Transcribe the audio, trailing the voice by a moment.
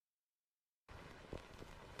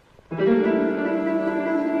Okay,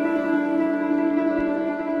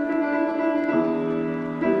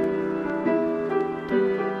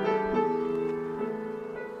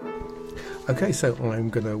 so I'm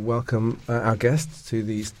going to welcome our guests to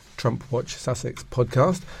the Trump Watch Sussex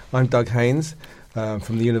podcast. I'm Doug Haynes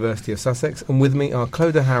from the University of Sussex, and with me are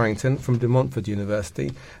Clodagh Harrington from De Montfort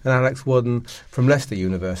University and Alex Wadden from Leicester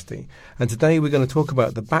University. And today we're going to talk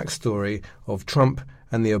about the backstory of Trump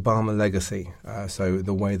and the Obama legacy, so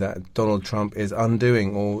the way that Donald Trump is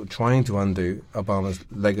undoing or trying to undo Obama's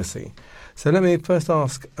legacy. So let me first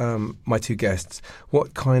ask my two guests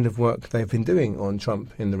what kind of work they've been doing on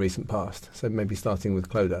Trump in the recent past. So maybe starting with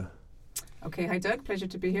Clodagh. Okay, hi Doug, pleasure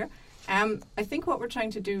to be here. I think what we're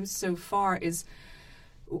trying to do so far is,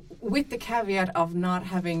 with the caveat of not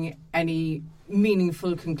having any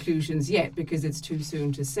meaningful conclusions yet, because it's too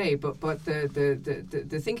soon to say, but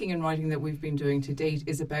the thinking and writing that we've been doing to date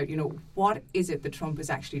is about, what is it that Trump is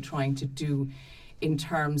actually trying to do in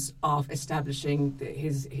terms of establishing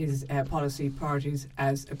his policy priorities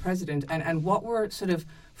as a president. And what we're sort of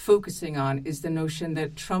focusing on is the notion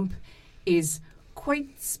that Trump is quite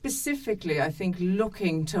specifically, I think,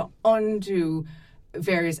 looking to undo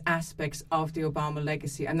various aspects of the Obama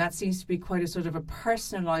legacy. And that seems to be quite a sort of a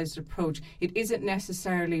personalised approach. It isn't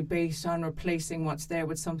necessarily based on replacing what's there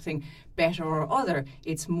with something better or other.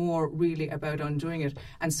 It's more really about undoing it.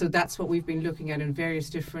 And so that's what we've been looking at in various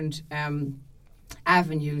different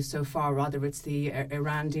avenues so far, whether it's the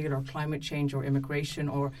Iran deal or climate change or immigration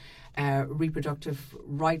or reproductive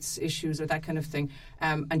rights issues or that kind of thing,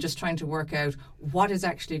 and just trying to work out what is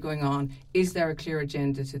actually going on. Is there a clear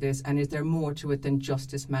agenda to this, and is there more to it than just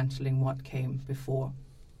dismantling what came before?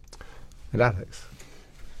 And Alex?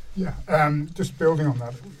 Yeah, just building on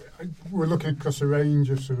that, we're looking across a range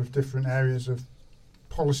of sort of different areas of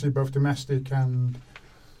policy, both domestic and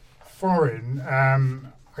foreign.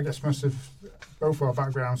 I guess both our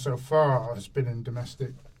backgrounds so far has been in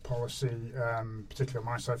domestic policy, particularly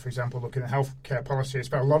on my side, for example, looking at healthcare policy. I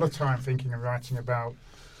spent a lot of time thinking and writing about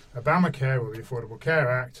Obamacare, or the Affordable Care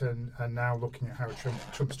Act, and now looking at how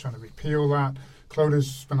Trump's trying to repeal that. Clodagh's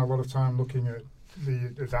spent a lot of time looking at the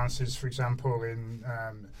advances, for example, in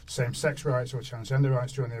same-sex rights or transgender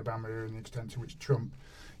rights during the Obama era, and the extent to which Trump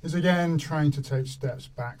is again trying to take steps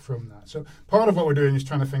back from that. So part of what we're doing is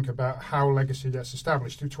trying to think about how legacy gets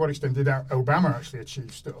established. To what extent did Obama actually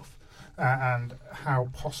achieve stuff, and how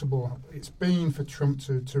possible it's been for Trump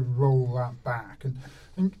to roll that back.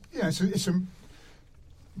 And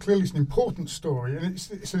clearly it's an important story, and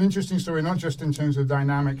it's an interesting story, not just in terms of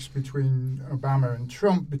dynamics between Obama and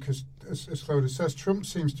Trump, because as Clodagh says, Trump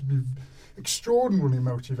seems to be extraordinarily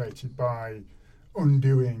motivated by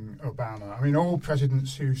undoing Obama. I mean, all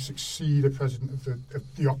presidents who succeed a president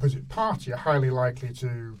of the opposite party are highly likely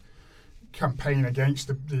to campaign against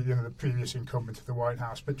the previous incumbent of the White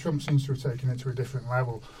House. But Trump seems to have taken it to a different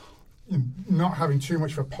level, not having too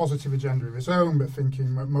much of a positive agenda of his own, but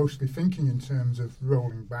mostly thinking in terms of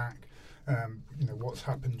rolling back, what's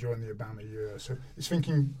happened during the Obama year. So it's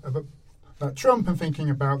thinking about Trump and thinking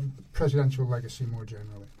about presidential legacy more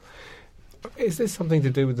generally. Is this something to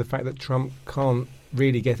do with the fact that Trump can't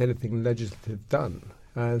really get anything legislative done?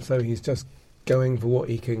 And so he's just going for what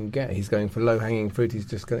he can get. He's going for low-hanging fruit.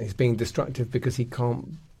 He's being destructive because he can't,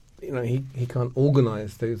 he can't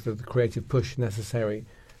organise the creative push necessary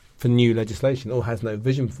for new legislation, or has no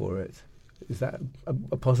vision for it. Is that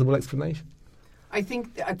a possible explanation? I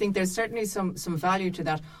think there's certainly some value to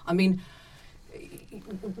that. I mean,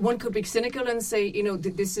 one could be cynical and say,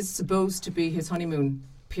 this is supposed to be his honeymoon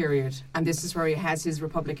period, and this is where he has his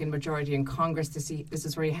Republican majority in Congress. This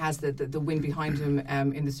is where he has the win behind him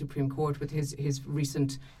in the Supreme Court with his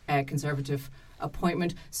recent Conservative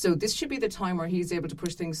appointment. So this should be the time where he's able to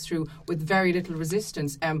push things through with very little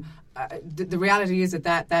resistance. The reality is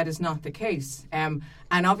that is not the case.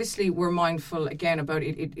 And obviously we're mindful, again, about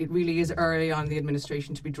it really is early on in the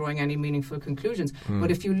administration to be drawing any meaningful conclusions.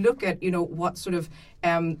 But if you look at, what sort of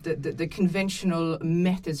the conventional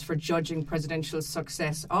methods for judging presidential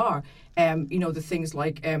success are, the things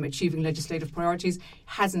like achieving legislative priorities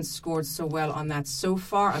hasn't scored so well on that so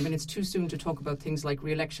far. I mean, it's too soon to talk about things like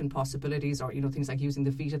re-election possibilities or, things like using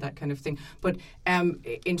the veto, that kind of thing. But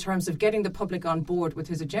in terms of getting the public on board with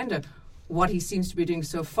his agenda, what he seems to be doing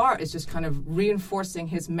so far is just kind of reinforcing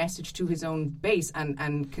his message to his own base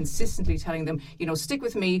and consistently telling them, stick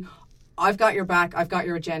with me. I've got your back, I've got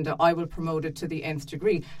your agenda, I will promote it to the nth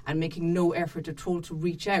degree, and making no effort at all to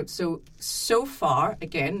reach out. So far,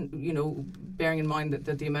 again, bearing in mind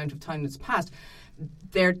that the amount of time that's passed,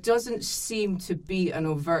 there doesn't seem to be an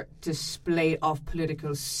overt display of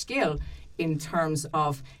political skill in terms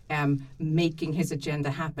of making his agenda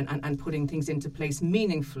happen and putting things into place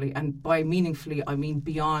meaningfully. And by meaningfully, I mean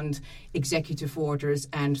beyond executive orders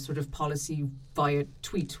and sort of policy via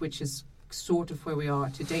tweet, which is sort of where we are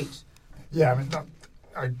to date. Yeah, I mean,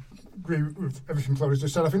 I agree with everything Chloe's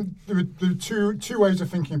just said. I think there are two ways of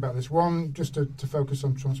thinking about this. One, just to focus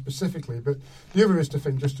on Trump specifically, but the other is to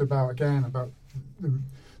think just about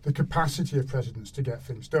the capacity of presidents to get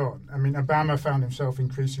things done. I mean, Obama found himself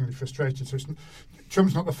increasingly frustrated. So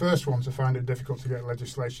Trump's not the first one to find it difficult to get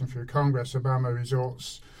legislation through Congress. Obama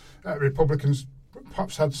resorts, Republicans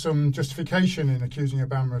perhaps had some justification in accusing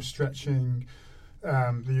Obama of stretching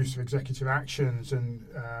the use of executive actions and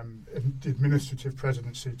the administrative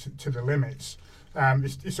presidency to the limits.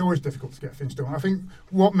 It's always difficult to get things done. I think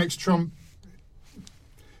what makes Trump,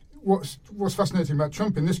 what's fascinating about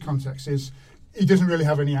Trump in this context is he doesn't really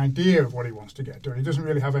have any idea of what he wants to get done. He doesn't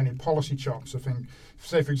really have any policy chops. I think,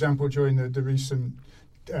 say for example, during the recent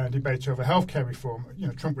debate over healthcare reform,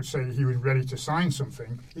 Trump would say he was ready to sign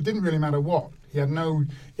something. It didn't really matter what. He had no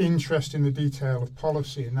interest in the detail of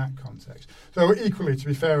policy in that context. So equally, to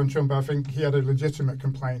be fair on Trump, I think he had a legitimate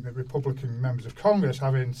complaint that Republican members of Congress,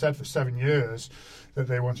 having said for 7 years that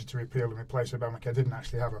they wanted to repeal and replace Obamacare, didn't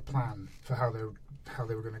actually have a plan for how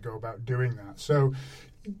they were going to go about doing that. So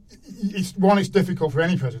it's difficult for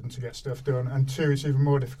any president to get stuff done, and two, it's even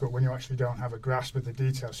more difficult when you actually don't have a grasp of the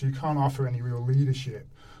details. So you can't offer any real leadership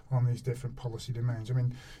on these different policy domains. I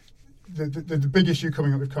mean, the big issue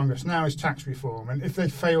coming up with Congress now is tax reform, and if they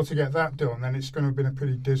fail to get that done, then it's going to have been a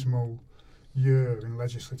pretty dismal year in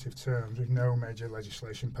legislative terms with no major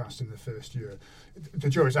legislation passed in the first year. The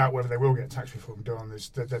jury's out whether they will get tax reform done.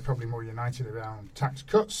 They're probably more united around tax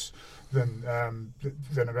cuts than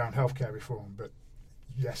around healthcare reform, but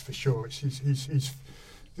yes, for sure.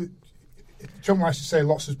 Trump likes to say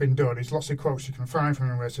lots has been done. There's lots of quotes you can find from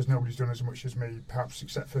him where it says nobody's done as much as me, perhaps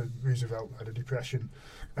except for Roosevelt had a depression.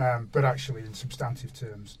 But actually, in substantive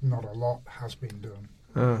terms, not a lot has been done.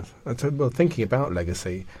 Well, thinking about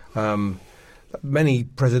legacy, many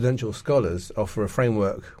presidential scholars offer a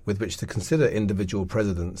framework with which to consider individual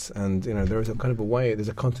presidents, and there is a kind of a way, there's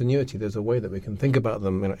a continuity, there's a way that we can think about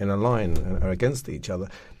them in a line or against each other.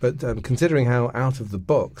 But considering how out of the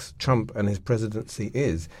box Trump and his presidency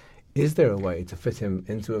is there a way to fit him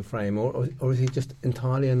into a frame, or is he just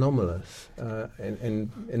entirely anomalous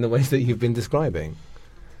in the ways that you've been describing?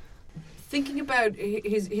 Thinking about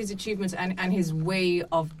his achievements and his way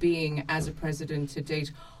of being as a president to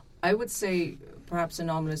date, I would say perhaps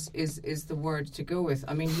anomalous is the word to go with.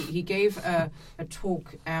 I mean, he gave a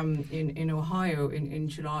talk in Ohio in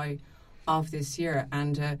July of this year,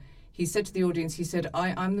 and he said to the audience, he said,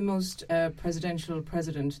 I'm the most presidential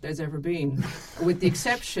president there's ever been, with the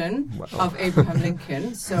exception of Abraham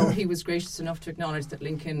Lincoln. So he was gracious enough to acknowledge that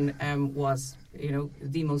Lincoln was,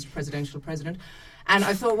 the most presidential president. And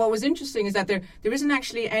I thought what was interesting is that there isn't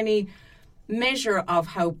actually any measure of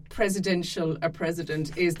how presidential a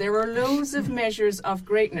president is. There are loads of measures of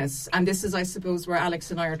greatness, and this is, I suppose, where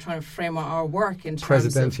Alex and I are trying to frame our work in terms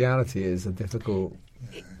presidentiality is a difficult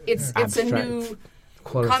it's a new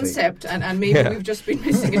quality. Concept, and maybe we've just been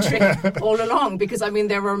missing a trick all along, because I mean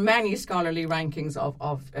there are many scholarly rankings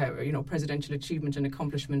of presidential achievement and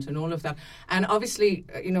accomplishment and all of that, and obviously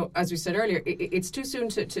as we said earlier, it's too soon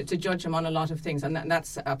to judge him on a lot of things, and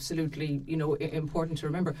that's absolutely important to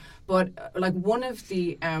remember. But like one of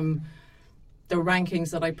the rankings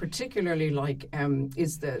that I particularly like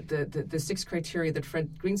is the 6 criteria that Fred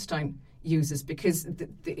Greenstein uses, because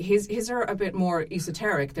his are a bit more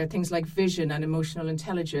esoteric. They're things like vision and emotional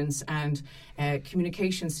intelligence and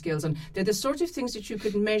communication skills, and they're the sort of things that you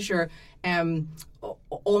could measure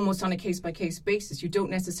almost on a case-by-case basis. You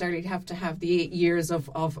don't necessarily have to have the 8 years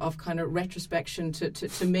of kind of retrospection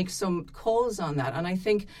to make some calls on that. And I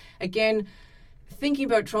think, again, thinking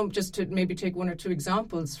about Trump, just to maybe take one or two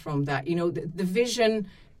examples from that, the vision,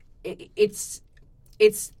 it's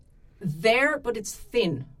there, but it's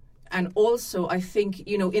thin. And also, I think,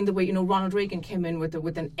 in the way, Ronald Reagan came in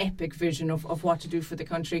with an epic vision of what to do for the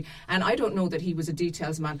country. And I don't know that he was a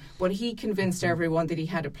details man, but he convinced everyone that he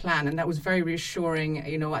had a plan. And that was very reassuring,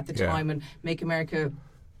 at the time, and Make America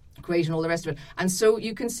Great and all the rest of it. And so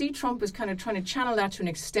you can see Trump is kind of trying to channel that to an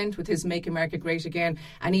extent with his Make America Great Again.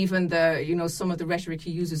 And even some of the rhetoric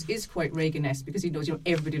he uses is quite Reagan-esque, because he knows,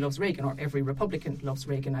 everybody loves Reagan, or every Republican loves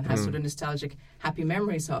Reagan and has sort of nostalgic, happy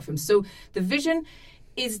memories of him. So the vision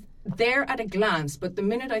is there at a glance, but the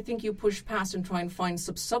minute I think you push past and try and find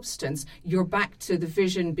some substance, you're back to the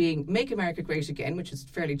vision being Make America Great Again, which is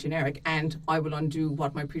fairly generic, and I will undo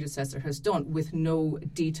what my predecessor has done, with no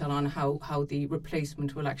detail on how the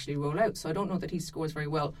replacement will actually roll out. So I don't know that he scores very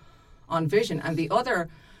well on vision. And the other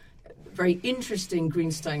very interesting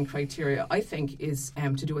Greenstein criteria, I think, is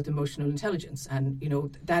to do with emotional intelligence. And,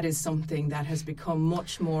 that is something that has become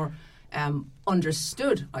much more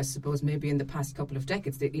understood, I suppose, maybe in the past couple of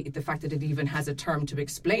decades. The fact that it even has a term to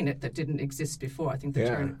explain it that didn't exist before. I think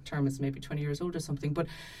the term is maybe 20 years old or something. But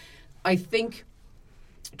I think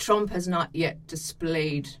Trump has not yet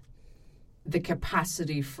displayed the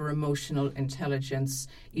capacity for emotional intelligence.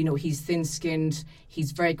 He's thin-skinned.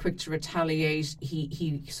 He's very quick to retaliate.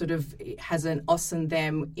 He sort of has an us and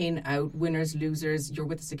them, in, out, winners, losers, you're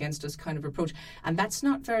with us, against us kind of approach. And that's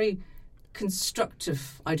not very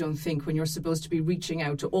constructive, I don't think, when you're supposed to be reaching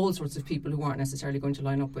out to all sorts of people who aren't necessarily going to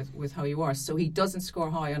line up with how you are. So he doesn't score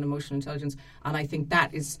high on emotional intelligence, and I think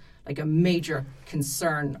that is like a major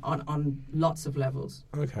concern on lots of levels.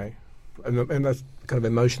 Okay. And that's kind of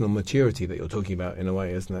emotional maturity that you're talking about, in a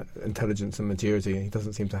way, isn't it? Intelligence and maturity. He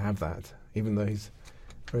doesn't seem to have that, even though he's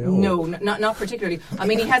very old. No, not particularly. I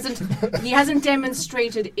mean, he hasn't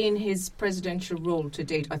demonstrated in his presidential role to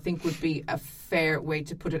date, I think would be a fair way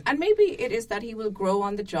to put it. And maybe it is that he will grow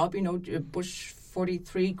on the job. Bush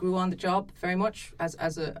 43 grew on the job very much,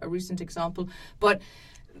 as a recent example. But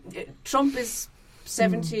Trump is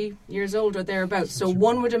 70 years old or thereabouts. So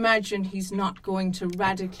one would imagine he's not going to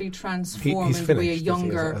radically transform in the way a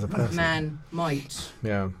younger man might.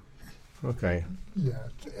 Yeah. Okay. Yeah,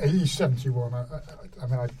 he's 71. I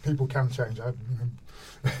mean, people can change,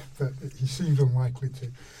 but he seems unlikely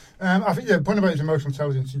to. I think, the point about his emotional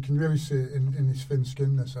intelligence, you can really see it in his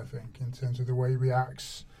thin-skinnedness, I think, in terms of the way he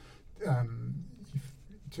reacts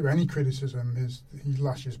to any criticism. He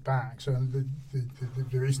lashes back. So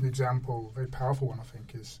the recent example, very powerful one, I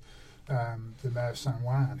think, is the mayor of San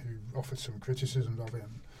Juan, who offered some criticisms of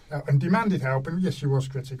him and demanded help. And yes, she was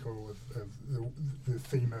critical of the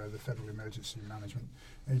FEMA, the Federal Emergency Management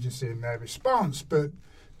Agency, in their response. But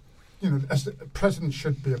as the president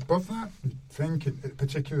should be above that, you think,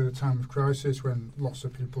 particularly at a time of crisis when lots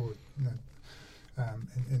of people are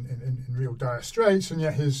in real dire straits, and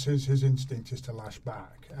yet his instinct is to lash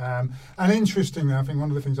back. And interestingly, I think one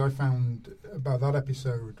of the things I found about that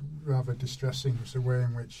episode rather distressing was the way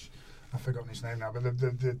in which, I've forgotten his name now, but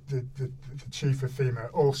the chief of FEMA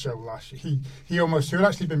also lashed. He had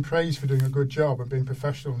actually been praised for doing a good job and being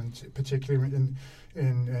professional, particularly in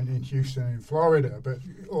Houston and in Florida, but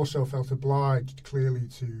also felt obliged clearly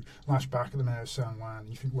to lash back at the mayor of San Juan.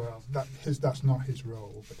 You think, well, that's not his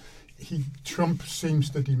role. But Trump seems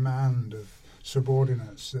to demand of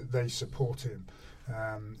subordinates that they support him,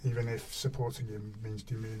 even if supporting him means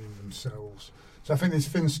demeaning themselves. So I think this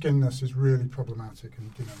thin-skinnedness is really problematic,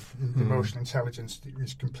 and emotional intelligence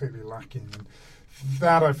is completely lacking. And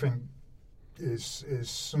that, I think, is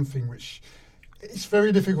something which it's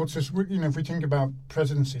very difficult to, if we think about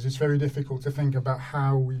presidencies, it's very difficult to think about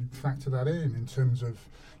how we factor that in terms of,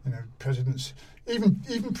 presidents. Even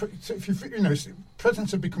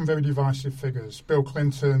presidents have become very divisive figures. Bill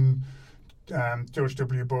Clinton, George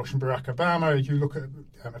W. Bush and Barack Obama. You look at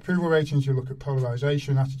approval ratings, you look at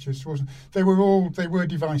polarization, attitudes towards them. They were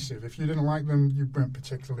divisive. If you didn't like them, you weren't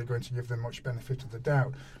particularly going to give them much benefit of the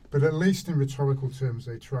doubt. But at least in rhetorical terms,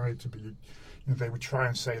 they tried to be. They would try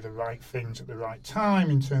and say the right things at the right time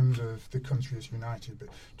in terms of the country is united. But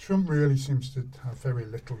Trump really seems to have very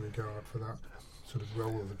little regard for that sort of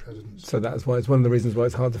role of the president. So that's why it's one of the reasons why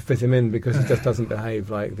it's hard to fit him in, because he just doesn't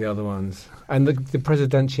behave like the other ones. And the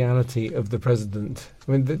presidentiality of the president,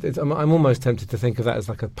 I mean, I'm almost tempted to think of that as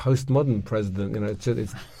like a postmodern president.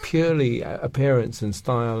 It's purely appearance and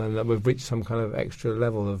style, and that we've reached some kind of extra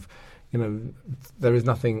level of, there is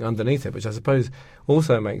nothing underneath it, which I suppose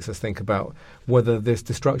also makes us think about whether this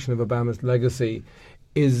destruction of Obama's legacy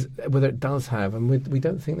whether it does have, and we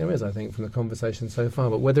don't think there is, I think, from the conversation so far,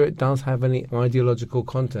 but whether it does have any ideological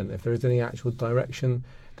content, if there is any actual direction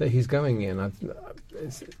that he's going in.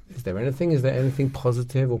 Is there anything? Is there anything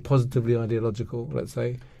positive or positively ideological, let's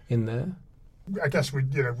say, in there? I guess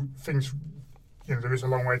things. There is a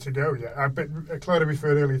long way to go yet. But Claudia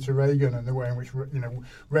referred earlier to Reagan and the way in which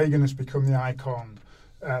Reagan has become the icon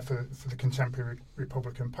for the contemporary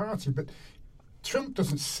Republican Party, but Trump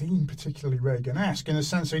doesn't seem particularly Reagan-esque in the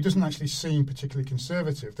sense that he doesn't actually seem particularly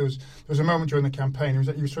conservative. There was a moment during the campaign, he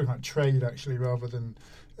was talking about trade actually rather than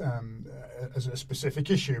as a specific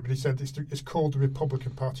issue, but he said it's called the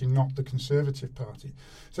Republican Party, not the Conservative Party.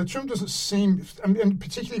 So Trump doesn't seem, and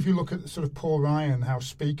particularly if you look at sort of Paul Ryan, House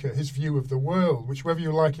Speaker, his view of the world, which whether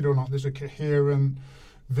you like it or not, there's a coherent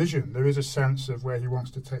vision. There is a sense of where he wants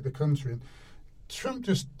to take the country. And Trump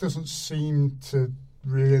just doesn't seem to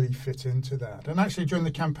really fit into that. And actually, during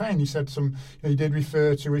the campaign, he said he did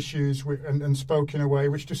refer to issues and spoke in a way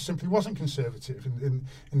which just simply wasn't conservative in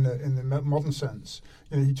the modern sense.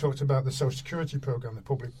 He talked about the Social Security program, the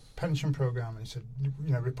public pension program, and he said,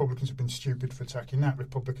 Republicans have been stupid for attacking that.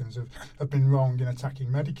 Republicans have been wrong in attacking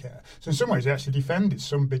Medicare. So in some ways, he actually defended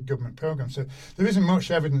some big government programs. So there isn't much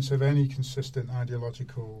evidence of any consistent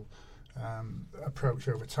ideological approach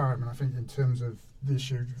over time. And I think in terms of the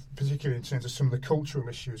issue, particularly in terms of some of the cultural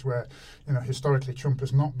issues where, historically Trump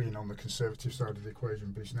has not been on the conservative side of the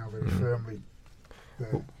equation, but he's now very firmly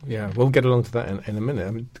there. Yeah, we'll get along to that in a minute.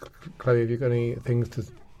 I mean, Chloe, have you got any things to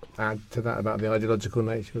add to that about the ideological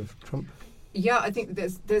nature of Trump? Yeah, I think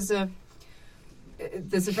there's a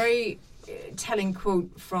very telling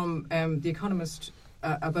quote from The Economist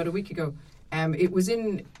about a week ago. It was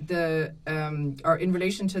in in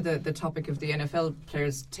relation to the topic of the NFL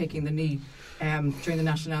players taking the knee during the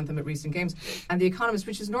national anthem at recent games, and The Economist,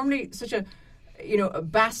 which is normally such a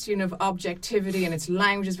bastion of objectivity, and its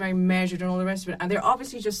language is very measured and all the rest of it, and they're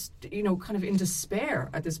obviously just kind of in despair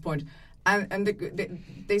at this point, and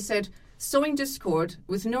they said, sowing discord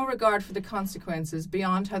with no regard for the consequences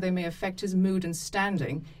beyond how they may affect his mood and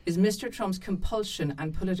standing is Mr. Trump's compulsion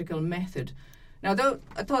and political method. Now, though,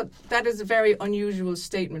 I thought that is a very unusual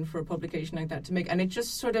statement for a publication like that to make, and it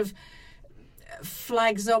just sort of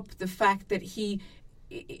flags up the fact that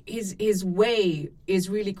his way is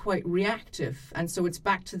really quite reactive, and so it's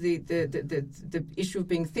back to the issue of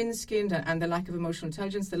being thin-skinned and the lack of emotional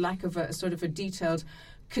intelligence, the lack of a sort of a detailed,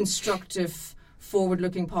 constructive,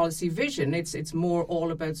 forward-looking policy vision. It's more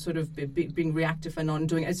all about sort of being reactive and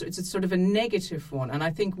undoing. It's a sort of a negative one, and I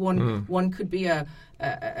think one could be a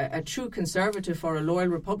true conservative or a loyal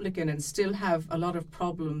Republican and still have a lot of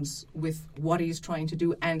problems with what he's trying to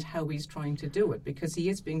do and how he's trying to do it, because he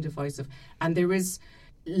is being divisive, and there is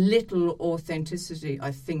little authenticity,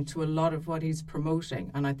 I think, to a lot of what he's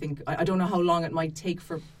promoting. And I think I don't know how long it might take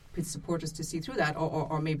for his supporters to see through that,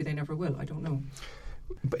 or maybe they never will. I don't know.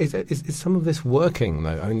 But is some of this working,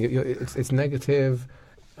 though? I mean, it's negative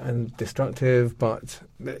and destructive, but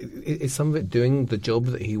is some of it doing the job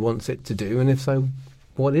that he wants it to do? And if so,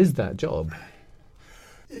 what is that job?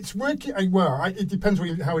 It's working. Well, it depends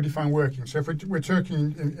how we define working. So if we're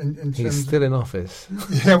talking in terms, he's still in office.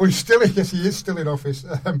 Yeah, yes, he is still in office.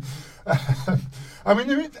 I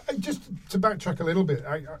mean, just to backtrack a little bit,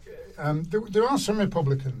 there are some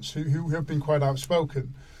Republicans who have been quite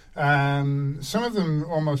outspoken. Some of them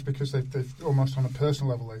almost because they've almost on a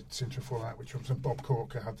personal level they seem to fall out with Trump. So Bob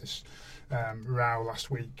Corker had this row last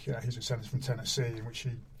week. He's a senator from Tennessee, in which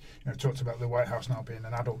he talked about the White House now being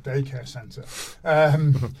an adult daycare centre.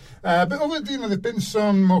 But there've been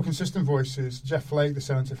some more consistent voices. Jeff Flake, the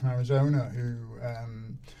senator from Arizona, who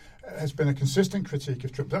has been a consistent critique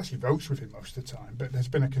of Trump. Actually votes with him most of the time, but has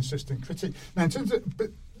been a consistent critique. Now, in terms of,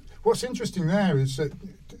 but what's interesting there is that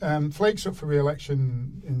Flake's up for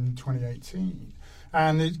re-election in 2018,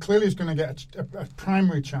 and it clearly is going to get a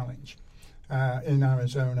primary challenge in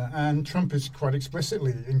Arizona, and Trump is quite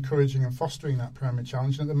explicitly encouraging and fostering that primary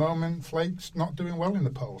challenge. And at the moment, Flake's not doing well in the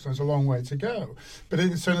polls. There's a long way to go. But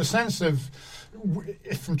so in a sense of,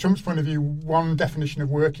 if from Trump's point of view, one definition of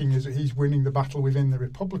working is that he's winning the battle within the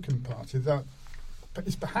Republican Party, that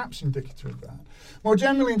is perhaps indicative of that. More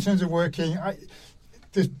generally, in terms of working,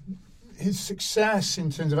 his success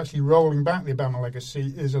in terms of actually rolling back the Obama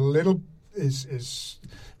legacy is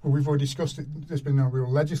well, we've already discussed it. There's been no real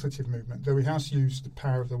legislative movement, though he has used the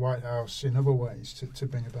power of the White House in other ways to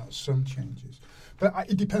bring about some changes. But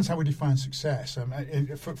it depends how we define success.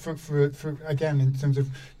 For again, in terms of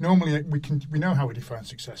normally we know how we define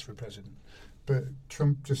success for a president, but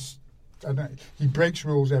Trump just. He breaks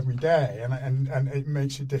rules every day, and it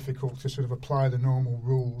makes it difficult to sort of apply the normal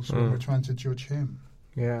rules when we're trying to judge him.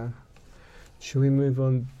 Yeah. Should we move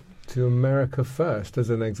on to America First as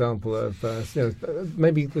an example of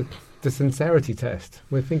maybe the sincerity test?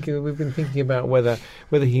 We've been thinking about whether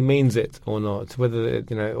he means it or not, whether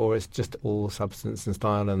or it's just all substance and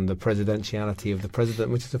style and the presidentiality of the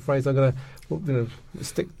president, which is a phrase I'm going to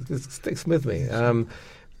sticks with me.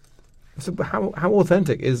 So how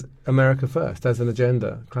authentic is America First as an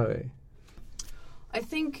agenda, Chloe? I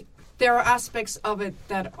think there are aspects of it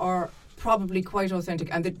that are probably quite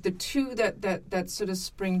authentic, and the two that sort of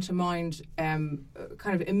spring to mind kind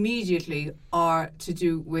of immediately are to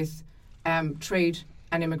do with trade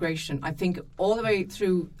and immigration. I think all the way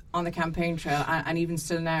through on the campaign trail, and even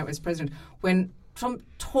still now as president, when Trump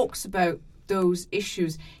talks about those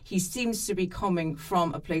issues, he seems to be coming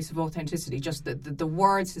from a place of authenticity. Just the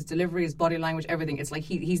words, his delivery, his body language, everything. It's like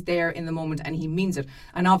he's there in the moment and he means it.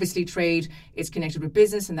 And obviously trade is connected with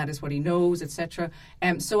business and that is what he knows, etc.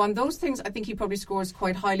 So on those things, I think he probably scores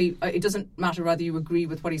quite highly. It doesn't matter whether you agree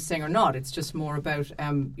with what he's saying or not. It's just more about,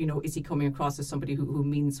 is he coming across as somebody who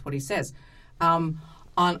means what he says. On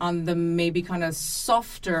the maybe kind of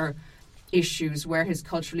softer issues where his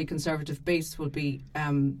culturally conservative base will be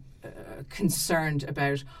concerned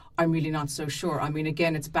about, I'm really not so sure. I mean,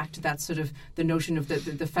 again, it's back to that sort of the notion of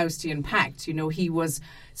the Faustian Pact. He was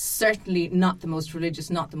certainly not the most religious,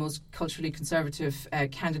 not the most culturally conservative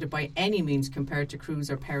candidate by any means compared to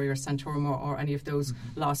Cruz or Perry or Santorum or any of those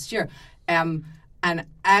last year. And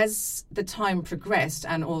as the time progressed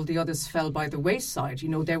and all the others fell by the wayside,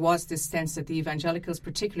 there was this sense that the evangelicals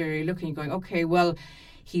particularly looking and going, okay, well,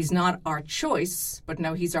 he's not our choice, but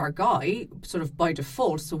now he's our guy, sort of by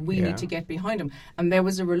default, so we need to get behind him. And there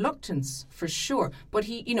was a reluctance, for sure. But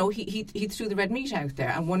he threw the red meat out there.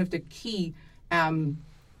 And one of the key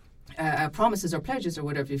promises or pledges or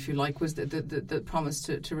whatever, if you like, was the promise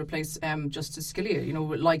to replace Justice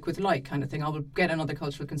Scalia, like with like kind of thing. I will get another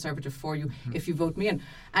cultural conservative for you if you vote me in.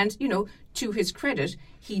 And, to his credit,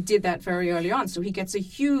 he did that very early on. So he gets a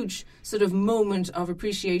huge sort of moment of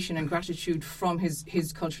appreciation and gratitude from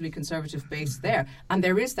his culturally conservative base there. And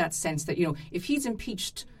there is that sense that, if he's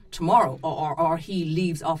impeached tomorrow or he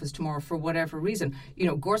leaves office tomorrow for whatever reason,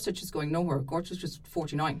 Gorsuch is going nowhere. Gorsuch is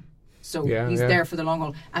 49. So he's there for the long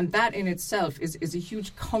haul. And that in itself is a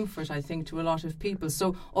huge comfort, I think, to a lot of people.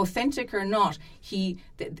 So authentic or not,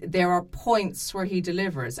 there are points where he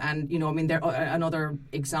delivers. And, another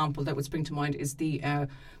example that would spring to mind is the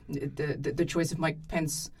choice of Mike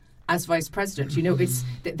Pence as vice president.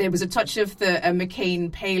 There was a touch of the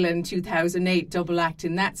McCain-Palin 2008 double act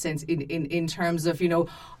in that sense, in terms of,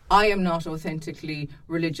 I am not authentically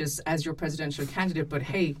religious as your presidential candidate, but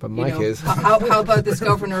hey, but Mike is. How about this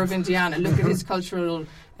governor of Indiana? Look at his cultural,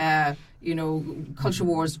 culture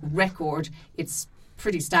wars record. It's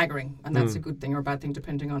pretty staggering, and that's a good thing or a bad thing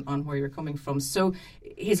depending on where you're coming from. So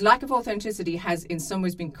his lack of authenticity has in some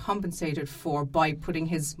ways been compensated for by putting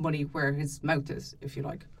his money where his mouth is, if you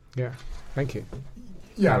like. Yeah, thank you.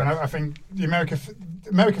 Yeah, and I think the America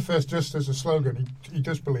First, just as a slogan, he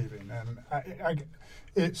does believe in, and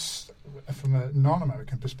it's, from a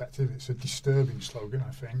non-American perspective, it's a disturbing slogan,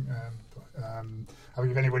 I think. I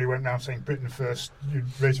think if anybody went around saying Britain First, you'd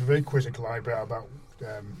raise a very quizzical eyebrow about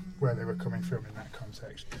where they were coming from in that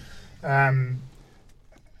context.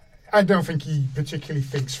 I don't think he particularly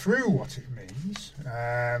thinks through what it means,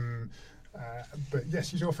 but yes,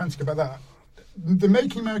 he's authentic about that. The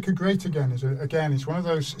Making America Great Again is one of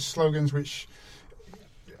those slogans which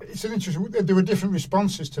it's an interesting. There were different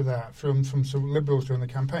responses to that from some liberals during the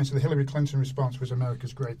campaign. So the Hillary Clinton response was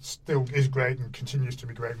America's great, still is great, and continues to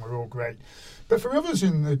be great, and we're all great. But for others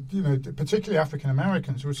in the, particularly African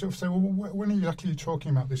Americans, would sort of say, well, when exactly are you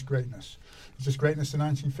talking about this greatness? Is this greatness the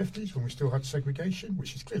 1950s when we still had segregation,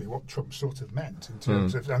 which is clearly what Trump sort of meant in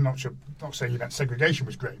terms of. I'm not saying that segregation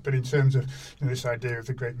was great, but in terms of this idea of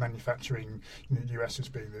the great manufacturing, the US as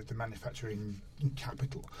being the manufacturing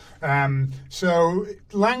capital. So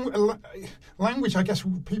language, I guess,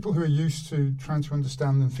 people who are used to trying to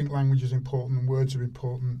understand and think language is important and words are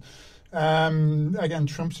important. Again,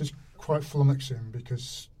 Trump's is quite flummoxing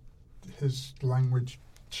because his language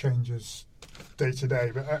changes day to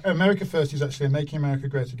day. But America First is actually Making America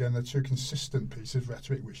Great Again. They're two consistent pieces of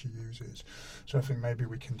rhetoric which he uses. So I think maybe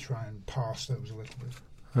we can try and parse those a little bit.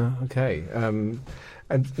 Okay. And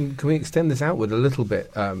can we extend this outward a little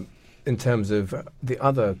bit in terms of the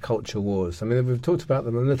other culture wars? I mean, we've talked about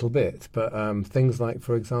them a little bit, but things like,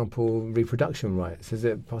 for example, reproduction rights. Is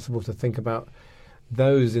it possible to think about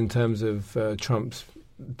those in terms of Trump's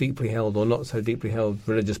deeply held or not so deeply held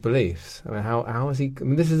religious beliefs? I mean, how is he? I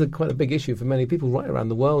mean, this is quite a big issue for many people right around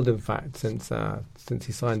the world. In fact, since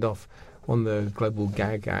he signed off on the Global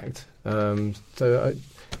Gag Act. So,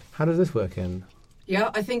 how does this work in?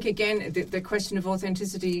 Yeah, I think again the question of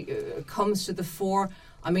authenticity comes to the fore.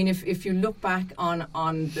 I mean, if you look back on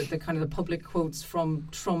the kind of the public quotes from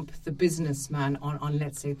Trump, the businessman, on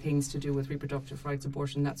let's say things to do with reproductive rights,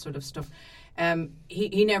 abortion, that sort of stuff,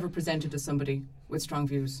 he never presented as somebody with strong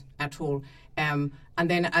views at all. And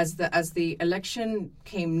then as the election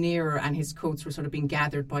came nearer and his quotes were sort of being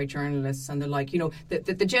gathered by journalists and the like,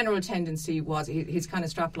 the general tendency was, his kind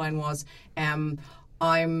of strapline was,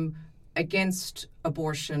 I'm against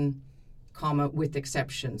abortion, with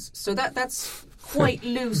exceptions. So that's quite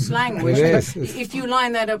loose language. It is. If you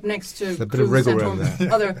line that up next to a bit of wiggle room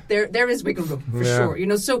there. There is wiggle room for sure. You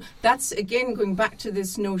know, so that's again going back to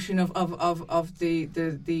this notion of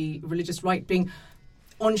the religious right being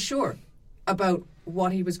unsure about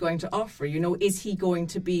what he was going to offer. You know, is he going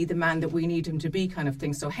to be the man that we need him to be, kind of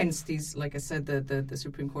thing. So hence these, like I said, the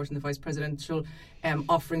Supreme Court and the vice presidential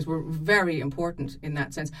offerings were very important in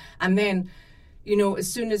that sense. And then, you know,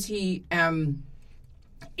 as soon as he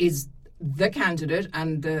is the candidate,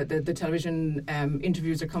 and the television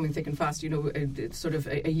interviews are coming thick and fast, you know, sort of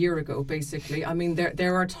a year ago, basically. I mean,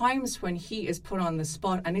 there are times when he is put on the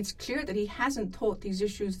spot, and it's clear that he hasn't thought these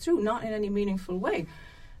issues through, not in any meaningful way.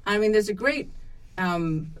 I mean, there's a great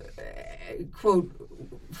quote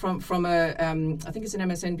from a I think it's an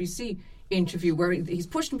MSNBC interview where he's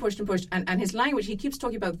pushed and his language, he keeps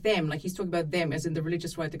talking about them, like he's talking about them as in the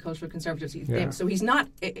religious right, the cultural conservatives, them. So he's not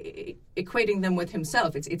equating them with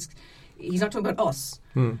himself. It's he's not talking about us.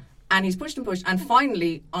 And he's pushed and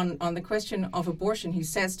finally on the question of abortion, he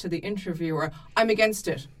says to the interviewer, I'm against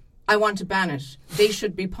it. I want to ban it. They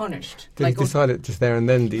should be punished. Did he decide it just there and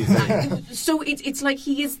then, do you think? So it's like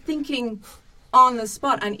he is thinking on the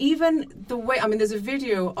spot. And even the way, I mean, there's a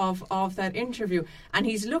video of that interview, and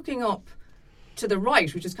he's looking up to the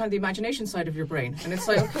right, which is kind of the imagination side of your brain. And it's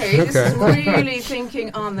like, okay, this is really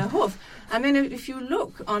thinking on the hoof. And then if you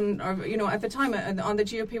look on, or, you know, at the time on the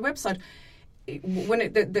GOP website,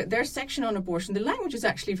 when their section on abortion, the language is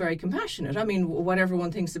actually very compassionate. I mean, whatever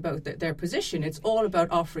one thinks about their position, it's all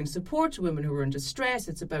about offering support to women who are in distress.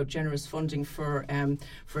 It's about generous funding for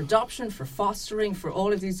adoption, for fostering, for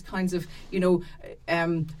all of these kinds of, you know,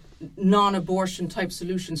 non-abortion type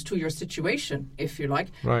solutions to your situation, if you like.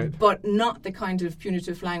 Right. But not the kind of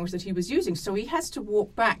punitive language that he was using. So he has to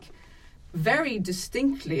walk back very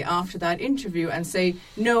distinctly after that interview and say,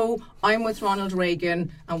 no, I'm with Ronald Reagan,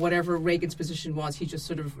 and whatever Reagan's position was, he just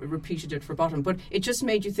sort of repeated it verbatim. But it just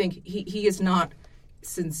made you think he is not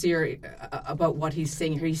sincere about what he's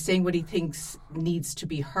saying here. He's saying what he thinks needs to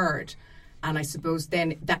be heard. And I suppose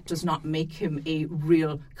then that does not make him a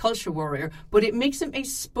real culture warrior, but it makes him a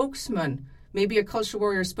spokesman, maybe a culture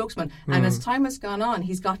warrior spokesman. And as time has gone on,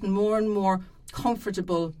 he's gotten more and more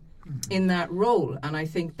comfortable in that role, and I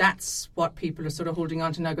think that's what people are sort of holding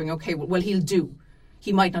on to now, going, okay, well he'll do.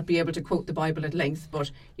 He might not be able to quote the Bible at length,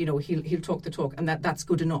 but you know, he'll talk the talk, and that's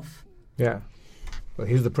good enough. Yeah. Well,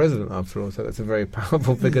 he's the president after all, so that's a very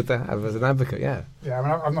powerful figure to have as an advocate. Yeah. Yeah, I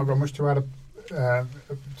mean, I've not got much to add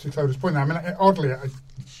to Clodagh's point. I mean, oddly,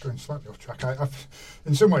 going slightly off track. I've,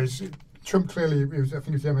 in some ways, Trump clearly, I think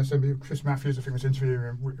it was the MSNBC, Chris Matthews, I think, was interviewing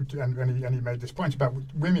him, and he made this point about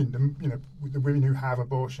women, you know, the women who have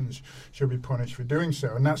abortions should be punished for doing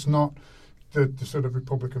so. And that's not the sort of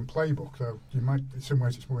Republican playbook, though you might, in some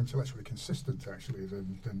ways, it's more intellectually consistent, actually,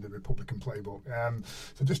 than the Republican playbook.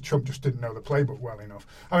 So Trump just didn't know the playbook well enough.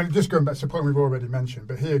 I mean, just going back to the point we've already mentioned,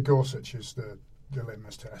 but here Gorsuch is the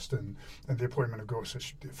litmus test, and the appointment of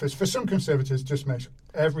Gorsuch for some conservatives just makes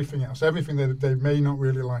everything else, everything that they may not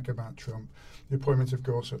really like about Trump, the appointment of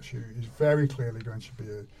Gorsuch, who is very clearly going to be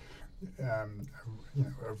a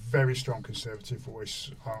very strong conservative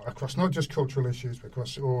voice across not just cultural issues but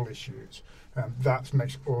across all issues. That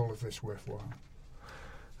makes all of this worthwhile.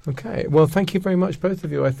 Okay, well, thank you very much, both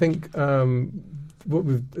of you. I think what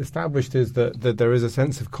we've established is that there is a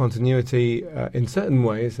sense of continuity in certain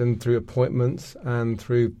ways, and through appointments and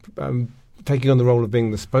through taking on the role of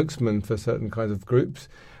being the spokesman for certain kinds of groups,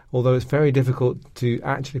 although it's very difficult to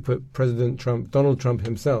actually put President Trump, Donald Trump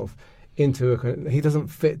himself, into he doesn't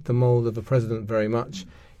fit the mold of a president very much.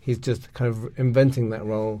 He's just kind of inventing that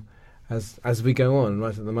role as we go on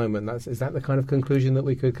right at the moment. Is that the kind of conclusion that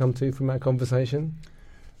we could come to from our conversation?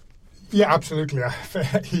 Yeah, absolutely.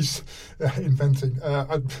 He's inventing.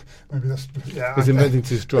 Maybe that's. Yeah, he's inventing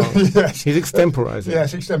too strong. Yes. He's extemporizing.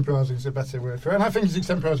 Yes, extemporizing is a better word for it. And I think he's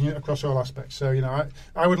extemporizing it across all aspects. So, you know,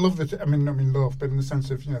 I would love that. I mean, not mean love, but in the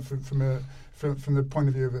sense of, you know, from the point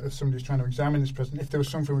of view of somebody who's trying to examine this president, if there was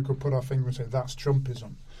something we could put our finger and say that's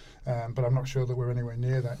Trumpism, but I'm not sure that we're anywhere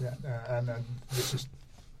near that yet. And this is.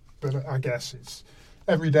 But I guess it's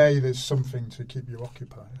every day there's something to keep you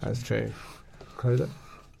occupied. That's true. Clodagh?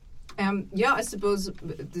 Yeah, I suppose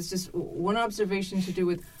there's just one observation to do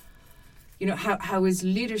with, you know, how his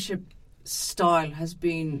leadership style has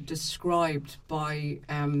been described by,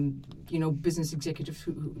 you know, business executives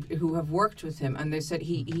who have worked with him, and they said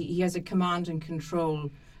he has a command and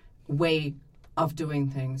control way of doing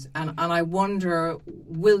things. And I wonder,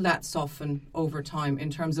 will that soften over time in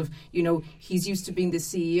terms of, he's used to being the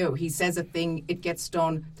CEO. He says a thing, it gets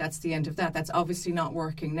done, that's the end of that. That's obviously not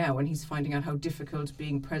working now, and he's finding out how difficult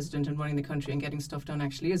being president and running the country and getting stuff done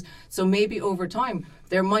actually is. So maybe over time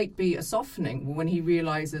there might be a softening when he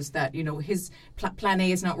realises that, his plan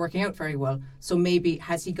A is not working out very well. So maybe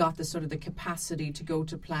has he got the sort of the capacity to go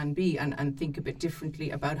to plan B and think a bit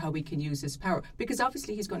differently about how we can use his power? Because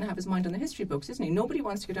obviously he's going to have his mind on the history books, isn't he? Nobody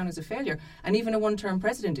wants to go down as a failure. And even a one-term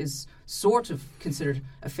president is sort of considered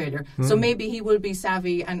a failure. So maybe he will be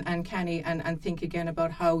savvy and canny and think again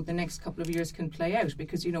about how the next couple of years can play out,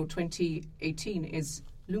 because, 2018 is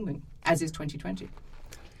looming, as is 2020.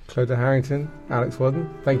 Clodagh Harrington, Alex Wadden,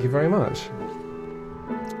 thank you very much.